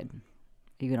 Which is good.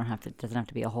 You don't have to. It doesn't have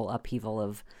to be a whole upheaval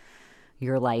of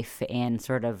your life and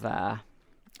sort of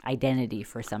identity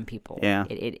for some people. Yeah.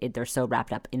 They're so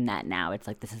wrapped up in that now. It's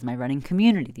this is my running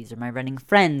community. These are my running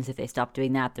friends. If they stop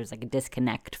doing that, there's a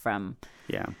disconnect from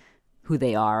who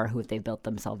they are, who they've built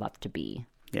themselves up to be.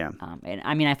 Yeah. And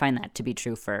I find that to be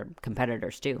true for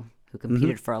competitors too, who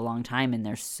competed for a long time, and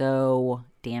they're so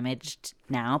damaged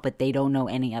now, but they don't know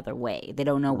any other way. They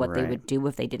don't know what they would do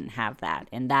if they didn't have that.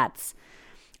 And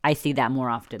I see that more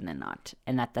often than not.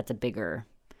 And that's a bigger,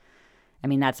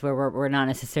 that's where we're not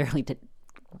necessarily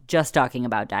just talking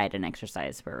about diet and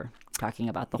exercise. We're talking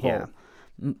about the whole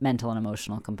mental and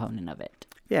emotional component of it.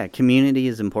 Yeah, community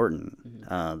is important.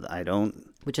 I don't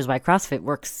which is why CrossFit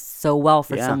works so well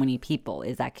for Yeah. so many people,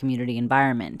 is that community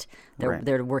environment. Right.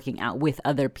 They're working out with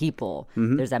other people.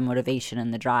 There's that motivation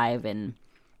and the drive and,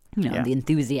 Yeah. the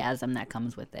enthusiasm that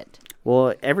comes with it.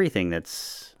 Well, everything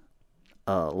that's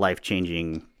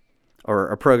life-changing or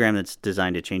a program that's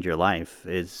designed to change your life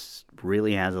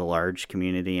really has a large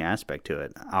community aspect to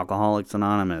it. Alcoholics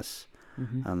Anonymous,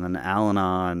 and then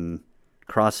Al-Anon,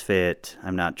 CrossFit.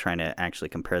 I'm not trying to actually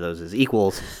compare those as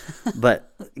equals,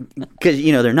 but because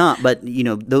they're not. But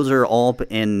those are all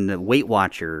in Weight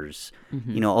Watchers.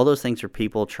 All those things are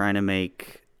people trying to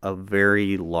make a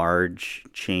very large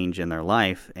change in their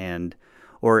life,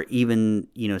 or even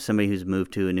somebody who's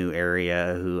moved to a new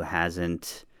area who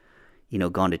hasn't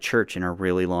gone to church in a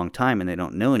really long time and they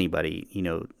don't know anybody.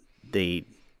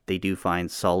 They do find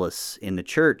solace in the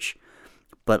church.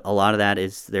 But a lot of that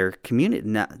is their community.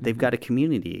 Now, they've got a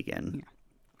community again.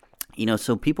 Yeah.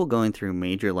 So people going through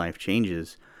major life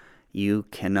changes, you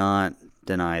cannot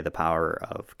deny the power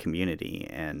of community.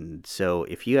 And so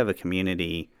if you have a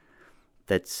community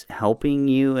that's helping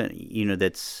you, and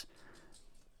that's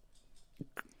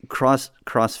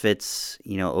CrossFit's,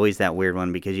 always that weird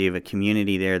one because you have a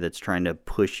community there that's trying to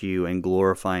push you and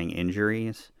glorifying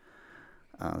injuries.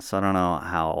 So I don't know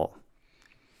how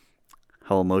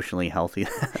emotionally healthy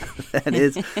that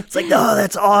is. It's like, oh,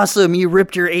 that's awesome. You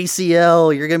ripped your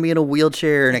ACL. You're going to be in a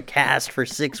wheelchair and a cast for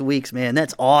 6 weeks, man.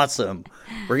 That's awesome.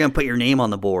 We're going to put your name on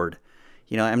the board.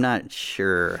 I'm not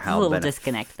sure how a little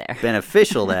disconnect there.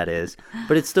 beneficial that is,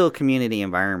 but it's still a community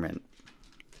environment.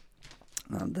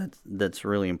 That's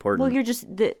really important. Well,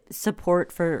 the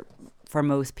support for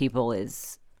most people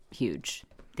is huge.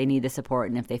 They need the support,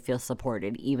 and if they feel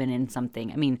supported, even in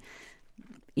something,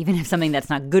 even if something that's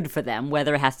not good for them,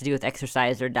 whether it has to do with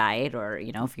exercise or diet or,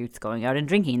 if it's going out and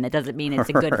drinking, that doesn't mean it's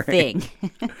a good thing.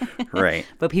 Right.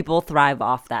 But people thrive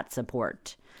off that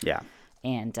support. Yeah.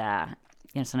 And,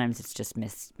 sometimes it's just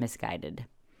misguided.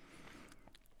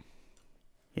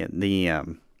 Yeah.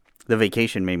 The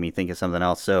vacation made me think of something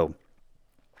else. So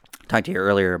I talked to you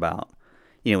earlier about,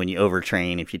 when you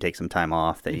overtrain, if you take some time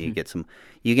off, that you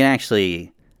can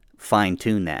actually fine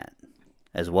tune that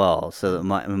as well. So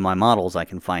my models, I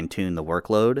can fine tune the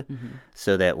workload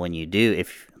so that when you do,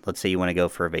 if let's say you want to go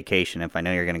for a vacation, if I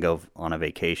know you're going to go on a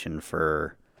vacation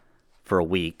for a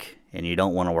week and you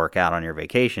don't want to work out on your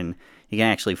vacation, you can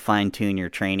actually fine tune your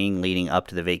training leading up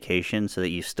to the vacation so that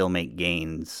you still make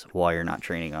gains while you're not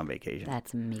training on vacation.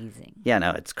 That's amazing. Yeah,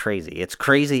 no, it's crazy. It's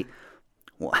crazy.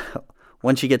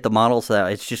 Once you get the models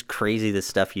out, it's just crazy the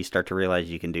stuff you start to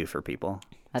realize you can do for people.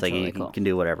 That's it's like really you cool. can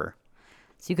do whatever.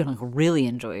 So you can really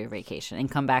enjoy your vacation and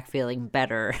come back feeling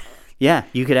better. Yeah,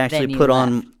 you could actually put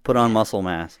on muscle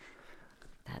mass.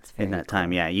 That's very in that cool.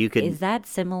 time. Yeah, you could. Is that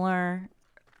similar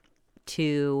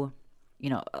to,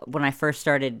 when I first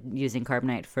started using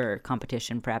carbonite for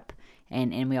competition prep,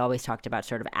 and we always talked about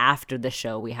sort of after the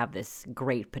show, we have this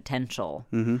great potential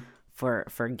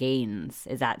for gains.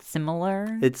 Is that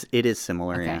similar? It is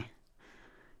similar. Okay. Yeah.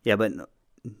 Yeah, but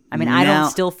I don't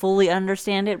still fully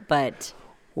understand it, but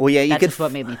well, yeah, that's just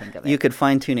what made me think of it. You could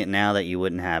fine tune it now that you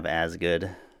wouldn't have as good.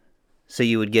 So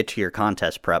you would get to your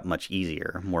contest prep much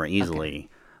easier, more easily. Okay.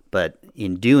 But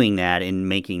in doing that, in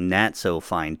making that so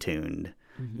fine tuned,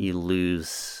 you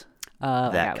lose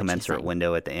that commensurate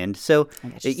window at the end. So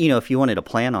if you wanted to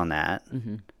plan on that,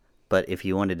 but if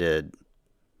you wanted to,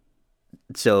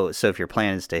 so if your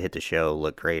plan is to hit the show,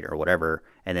 look great or whatever,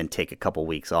 and then take a couple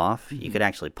weeks off, you could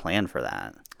actually plan for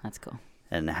that. That's cool.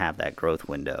 And have that growth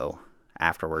window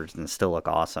afterwards and still look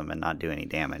awesome and not do any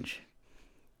damage.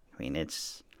 I mean,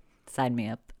 it's... Sign me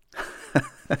up.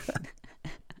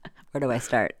 Where do I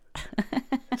start?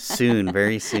 Soon,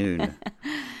 very soon.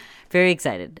 Very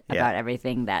excited about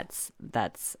everything that's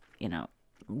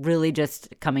really just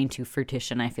coming to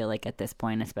fruition, I feel like, at this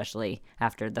point, especially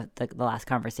after the last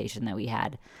conversation that we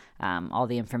had, all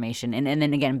the information. And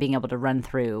then, again, being able to run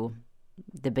through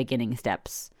the beginning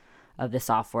steps of the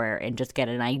software and just get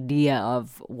an idea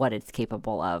of what it's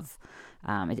capable of.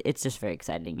 It's just very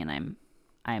exciting, and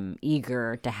I'm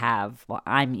eager to have. Well,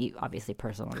 obviously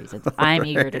personal reasons. I'm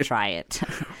eager to try it.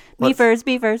 Me first.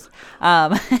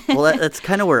 Well, that's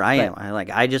kind of where I am.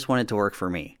 I just want it to work for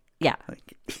me. Yeah.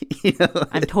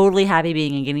 I'm totally happy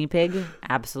being a guinea pig.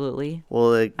 Absolutely.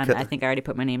 Well, I think I already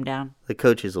put my name down. The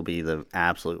coaches will be the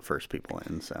absolute first people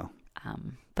in. So.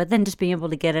 But then just being able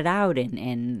to get it out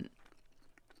and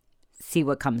see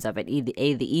what comes of it. The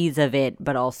ease of it,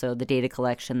 but also the data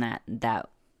collection that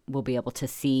we'll be able to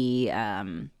see.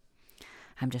 I'm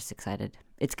just excited.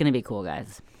 It's going to be cool,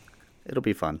 guys. It'll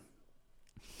be fun.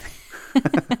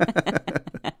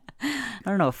 I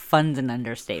don't know if fun's an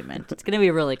understatement. It's going to be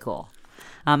really cool.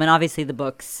 And obviously the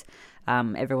books,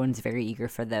 everyone's very eager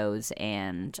for those,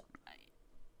 and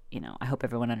I hope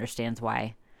everyone understands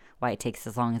why it takes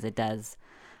as long as it does.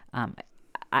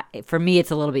 For me,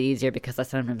 it's a little bit easier because I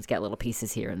sometimes get little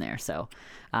pieces here and there. So,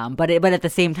 but at the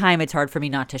same time, it's hard for me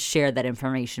not to share that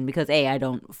information because I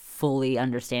don't fully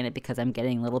understand it because I'm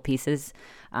getting little pieces.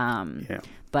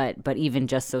 But even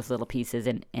just those little pieces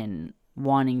and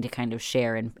wanting to kind of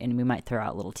share, and we might throw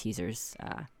out little teasers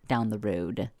down the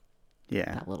road.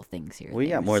 Yeah, about little things here. We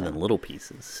got more than little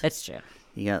pieces. That's true.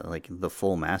 You got like the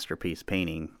full masterpiece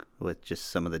painting with just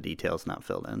some of the details not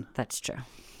filled in. That's true.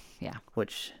 Yeah.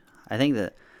 Which I think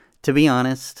that, to be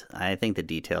honest, I think the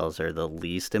details are the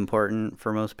least important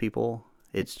for most people.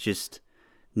 It's just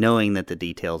knowing that the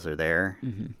details are there.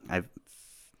 Mm-hmm.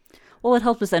 Well, it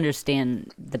helps us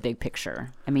understand the big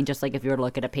picture. I mean, just like if you were to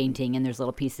look at a painting and there's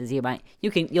little pieces,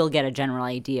 you'll get a general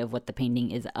idea of what the painting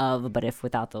is of, but if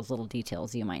without those little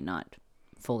details, you might not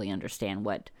fully understand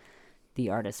what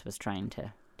the artist was trying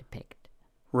to depict.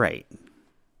 Right.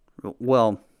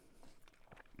 Well,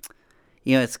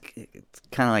 it's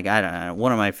kind of like, I don't know,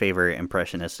 one of my favorite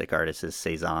impressionistic artists is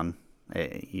Cezanne.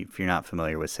 If you're not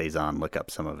familiar with Cezanne, look up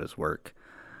some of his work.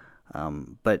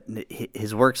 But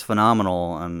his work's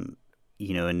phenomenal. In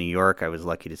New York, I was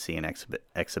lucky to see an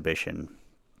exhibition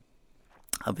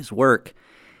of his work.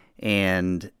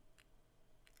 And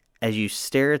as you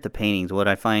stare at the paintings, what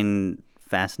I find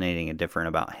fascinating and different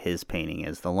about his painting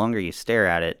is the longer you stare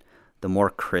at it, the more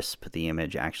crisp the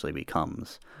image actually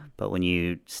becomes. But when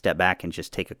you step back and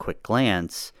just take a quick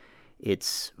glance,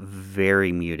 it's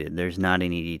very muted. There's not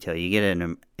any detail. You get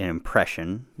an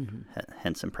impression,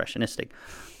 hence impressionistic,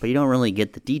 but you don't really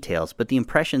get the details. But the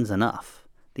impression's enough.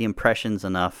 The impression's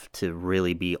enough to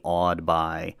really be awed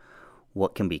by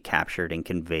what can be captured and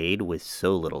conveyed with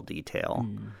so little detail.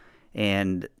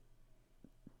 And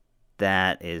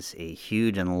that is a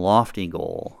huge and lofty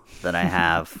goal that I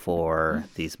have for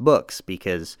these books,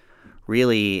 because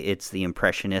really it's the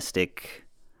impressionistic,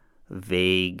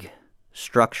 vague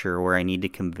structure where I need to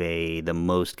convey the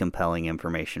most compelling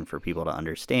information for people to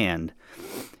understand.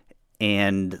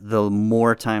 And the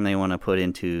more time they want to put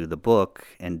into the book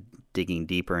and digging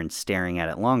deeper and staring at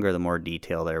it longer, the more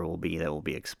detail there will be that will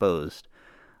be exposed.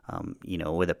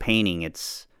 With a painting,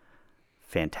 it's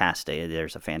fantastic.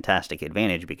 There's a fantastic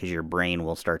advantage because your brain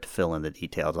will start to fill in the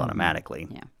details automatically.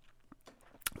 Yeah.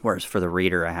 Whereas for the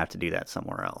reader, I have to do that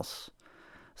somewhere else.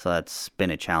 So that's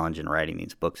been a challenge in writing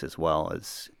these books as well,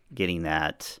 is getting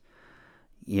that,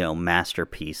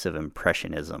 masterpiece of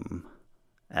impressionism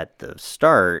at the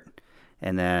start,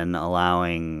 and then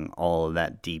allowing all of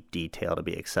that deep detail to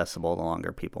be accessible the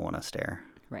longer people want to stare.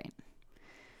 Right.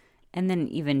 And then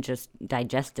even just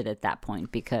digest it at that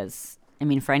point, because,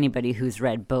 for anybody who's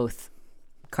read both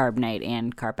Carbonite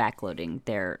and Carb Backloading,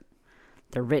 they're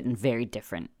written very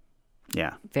different.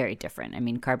 Yeah. Very different.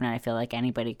 Carbonite, I feel like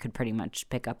anybody could pretty much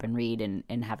pick up and read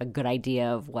and have a good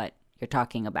idea of what you're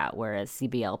talking about, whereas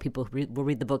CBL, people will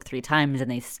read the book 3 times and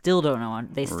they still don't know.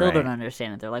 They still don't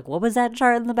understand it. They're like, what was that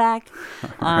chart in the back?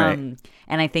 And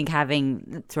I think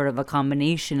having sort of a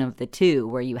combination of the two,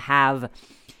 where you have,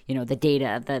 the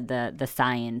data, the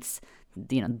science,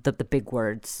 the big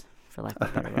words, for lack of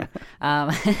a better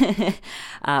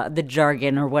word, the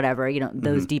jargon or whatever,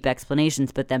 those deep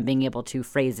explanations, but then being able to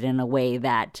phrase it in a way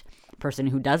that person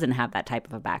who doesn't have that type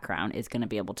of a background is going to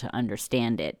be able to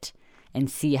understand it and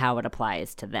see how it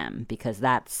applies to them, because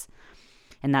that's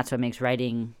what makes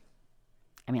writing.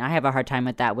 I have a hard time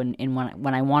with that when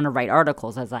I want to write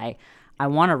articles, as I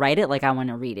want to write it like I want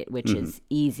to read it, which is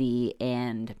easy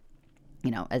and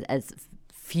as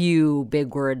few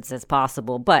big words as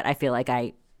possible. But I feel like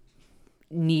I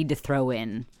need to throw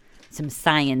in some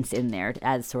science in there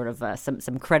as sort of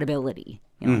some credibility.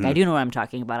 Like I do know what I'm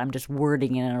talking about. I'm just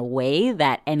wording it in a way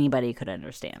that anybody could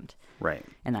understand. Right.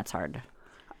 And that's hard.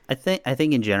 I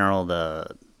think in general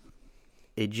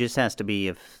it just has to be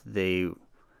if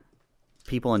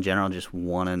people in general just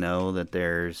want to know that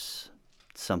there's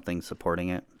something supporting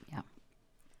it. Yeah.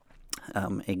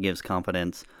 It gives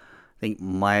confidence. I think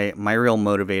my real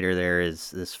motivator there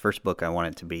is this first book. I want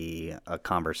it to be a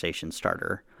conversation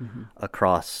starter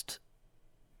across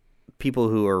people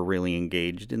who are really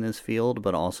engaged in this field,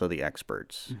 but also the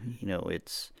experts.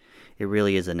 It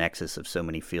really is a nexus of so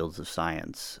many fields of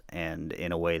science, and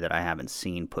in a way that I haven't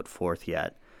seen put forth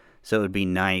yet. So it would be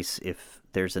nice if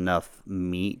there's enough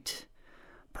meat.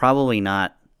 Probably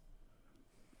not.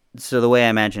 So the way I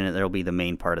imagine it, there'll be the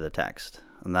main part of the text,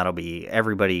 and that'll be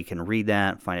everybody can read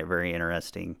that, find it very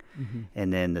interesting.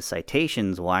 And then the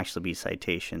citations will actually be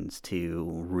citations to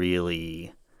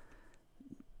really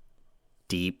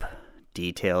deep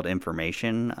detailed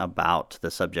information about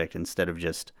the subject instead of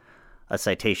just a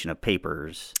citation of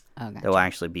papers. Gotcha. There will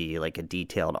actually be like a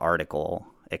detailed article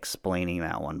explaining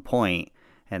that one point,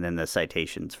 and then the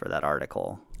citations for that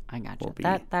article. I gotcha. Will be,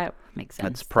 that makes sense.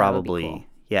 That's probably, that would be cool.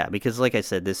 Yeah, because like I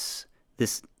said,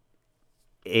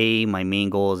 my main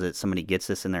goal is that somebody gets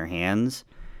this in their hands,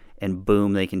 and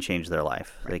boom, they can change their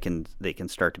life. Right. They can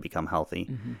start to become healthy.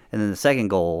 Mm-hmm. And then the second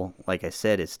goal, like I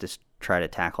said, is to try to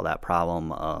tackle that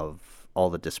problem of all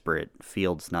the disparate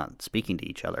fields not speaking to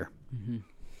each other. Mm-hmm.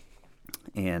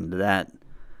 And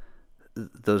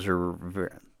those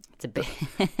are it's a bit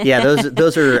yeah,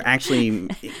 those are actually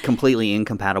completely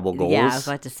incompatible goals. Yeah, I was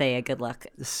about to say, good luck.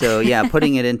 So yeah,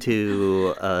 putting it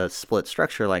into a split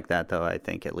structure like that, though, I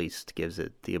think at least gives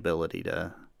it the ability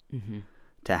to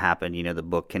happen. You know, the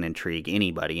book can intrigue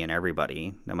anybody and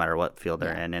everybody, no matter what field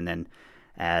they're in. And then,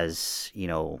 as you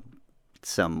know,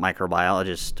 some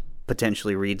microbiologist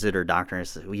potentially reads it, or doctor, and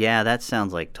says, "Yeah, that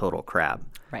sounds like total crap."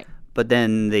 Right. But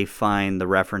then they find the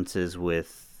references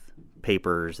with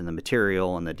papers and the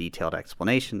material and the detailed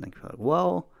explanation. They're like,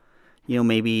 well, you know,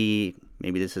 maybe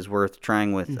this is worth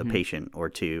trying with a patient or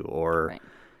two, or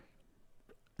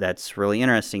that's really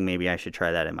interesting. Maybe I should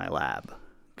try that in my lab,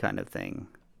 kind of thing.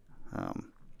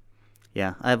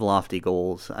 Yeah, I have lofty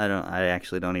goals. I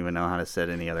actually don't even know how to set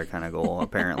any other kind of goal,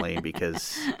 apparently,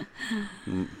 because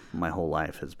my whole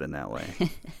life has been that way.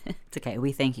 It's okay.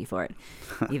 We thank you for it.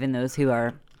 Even those who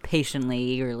are patiently,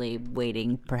 eagerly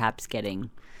waiting, perhaps getting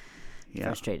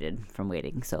frustrated from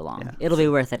waiting so long. Yeah. It'll be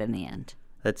worth it in the end.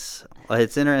 It's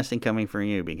interesting coming from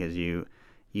you, because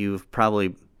you've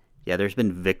probably, there's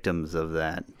been victims of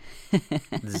that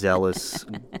zealous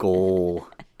goal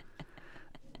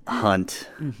hunt.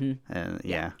 And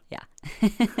yeah.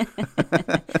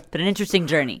 But an interesting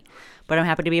journey. But I'm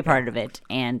happy to be a part of it.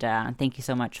 And thank you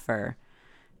so much for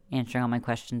answering all my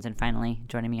questions and finally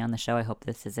joining me on the show. I hope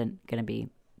this isn't going to be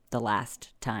the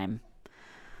last time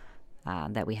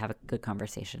that we have a good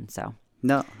conversation. So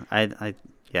no, I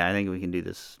think we can do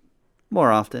this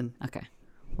more often. Okay,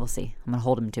 we'll see. I'm gonna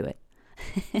hold him to it.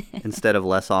 Instead of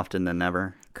less often than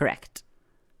never. Correct.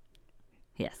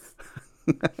 Yes.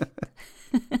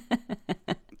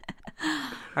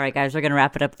 All right, guys, we're going to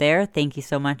wrap it up there. Thank you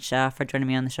so much for joining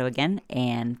me on the show again.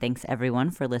 And thanks,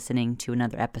 everyone, for listening to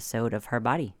another episode of Her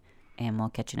Body. And we'll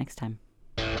catch you next time.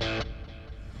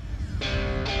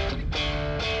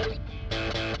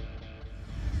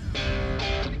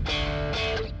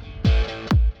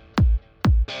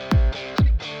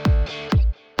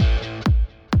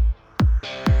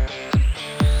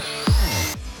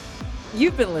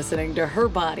 You've been listening to Her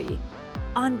Body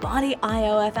on Body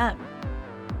IOFM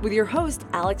with your host,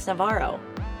 Alex Navarro.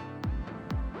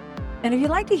 And if you'd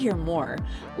like to hear more,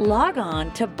 log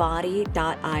on to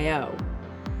body.io.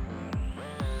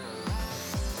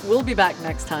 We'll be back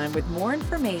next time with more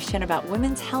information about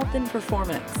women's health and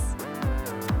performance.